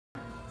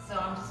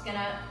just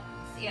gonna,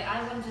 see,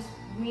 as I'm just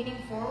leaning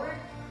forward,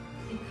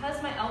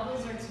 because my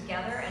elbows are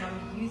together and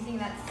I'm using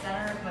that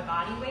center of my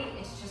body weight,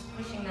 it's just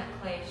pushing that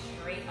clay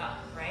straight up,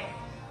 right?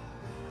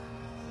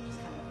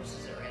 Just kind of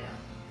pushes it right up.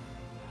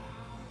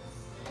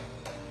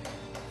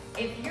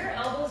 If your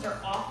elbows are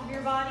off of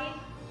your body,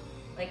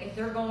 like if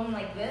they're going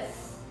like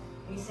this,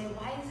 and you say,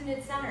 why isn't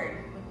it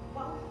centered? Like,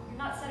 well, you're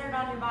not centered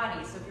on your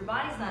body, so if your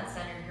body's not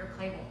centered, your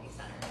clay won't be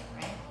centered,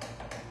 right?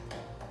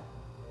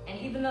 And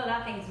even though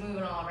that thing's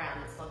moving all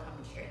around, it's still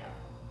coming straight up.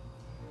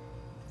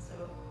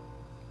 So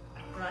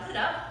I brought it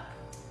up,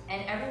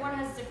 and everyone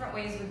has different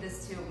ways with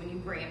this too when you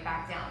bring it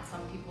back down.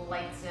 Some people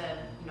like to,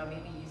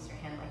 maybe use your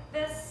hand like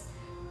this.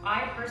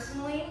 I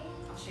personally,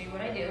 I'll show you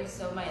what I do.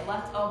 So my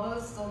left elbow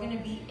is still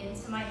gonna be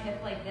into my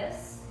hip like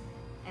this,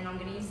 and I'm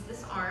gonna use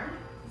this arm.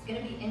 It's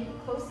gonna be in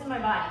close in my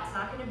body. It's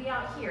not gonna be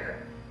out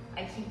here.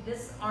 I keep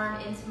this arm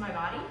into my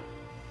body,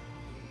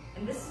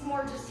 and this is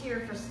more just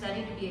here for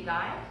steady to be a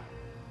guide,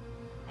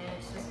 and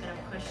it's just gonna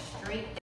push straight